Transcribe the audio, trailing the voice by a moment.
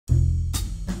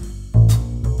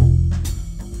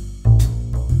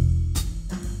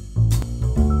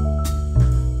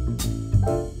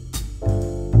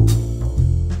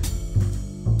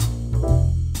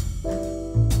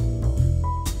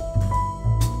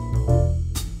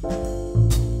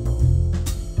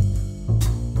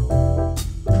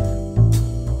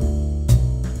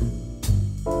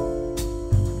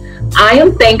I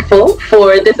am thankful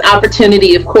for this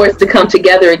opportunity, of course, to come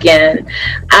together again.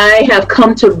 I have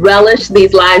come to relish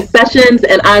these live sessions,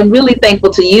 and I'm really thankful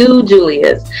to you,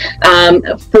 Julius,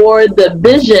 for the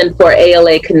vision for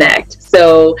ALA Connect.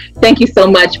 So thank you so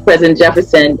much, President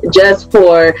Jefferson, just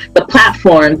for the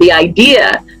platform, the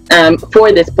idea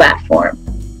for this platform.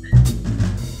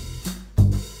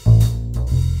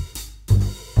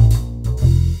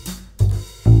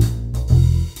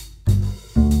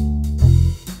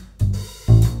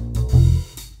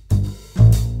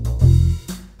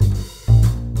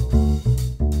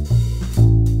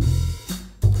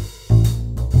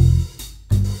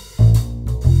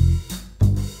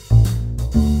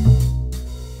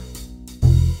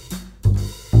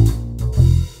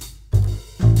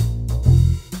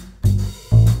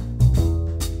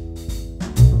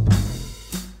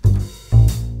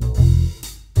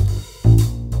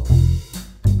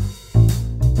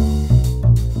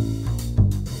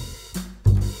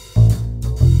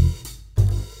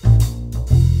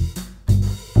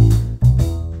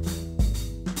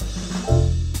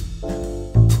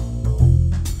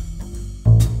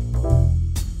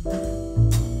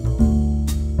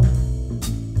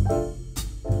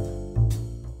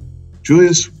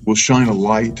 Julius will shine a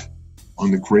light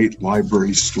on the great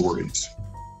library stories,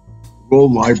 the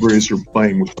role libraries are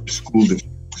playing with our school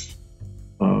districts,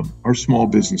 our small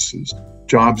businesses,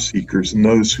 job seekers, and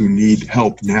those who need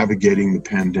help navigating the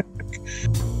pandemic.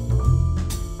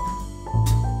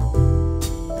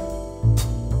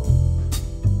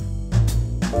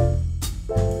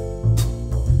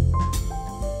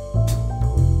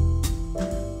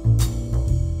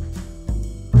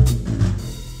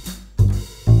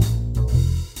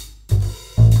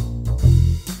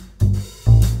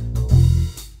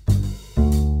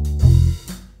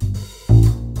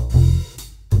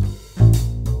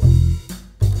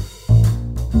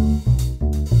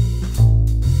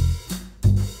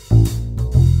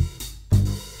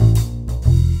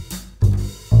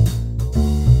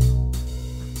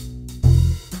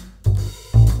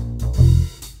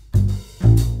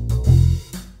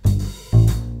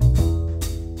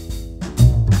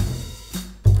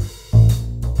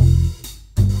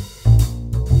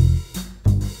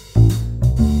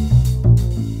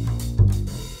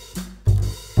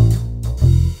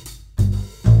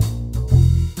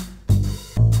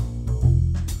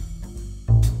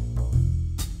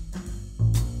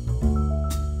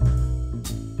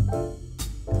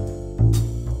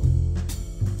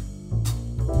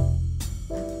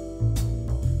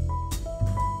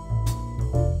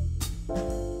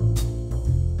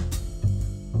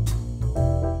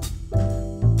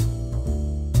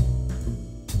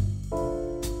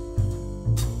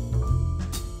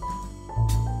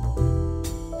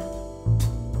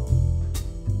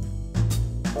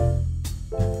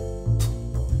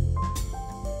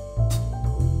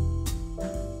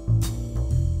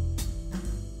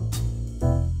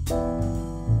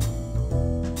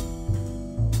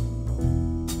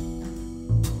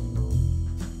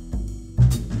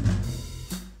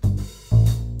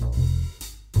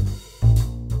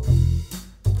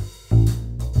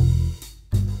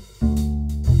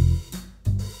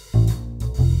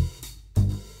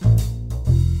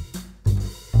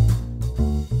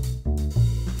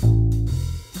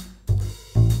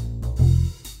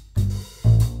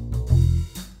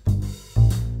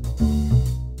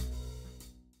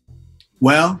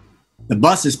 Well, the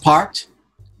bus is parked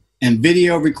and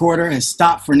video recorder has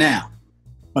stopped for now,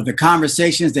 but the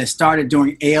conversations that started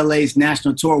during ALA's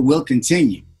national tour will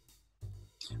continue.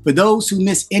 For those who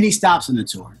miss any stops on the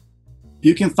tour,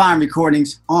 you can find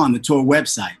recordings on the tour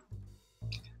website.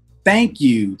 Thank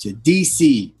you to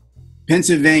DC,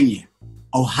 Pennsylvania,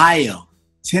 Ohio,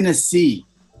 Tennessee,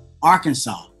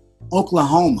 Arkansas,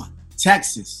 Oklahoma,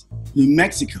 Texas, New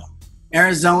Mexico,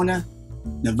 Arizona,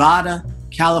 Nevada,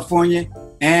 California,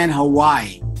 and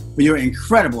Hawaii for your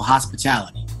incredible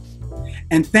hospitality.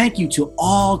 And thank you to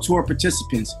all tour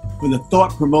participants for the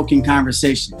thought-provoking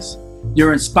conversations,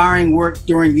 your inspiring work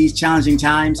during these challenging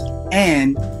times,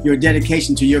 and your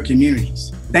dedication to your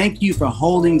communities. Thank you for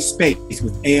holding space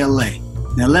with ALA.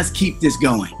 Now let's keep this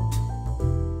going.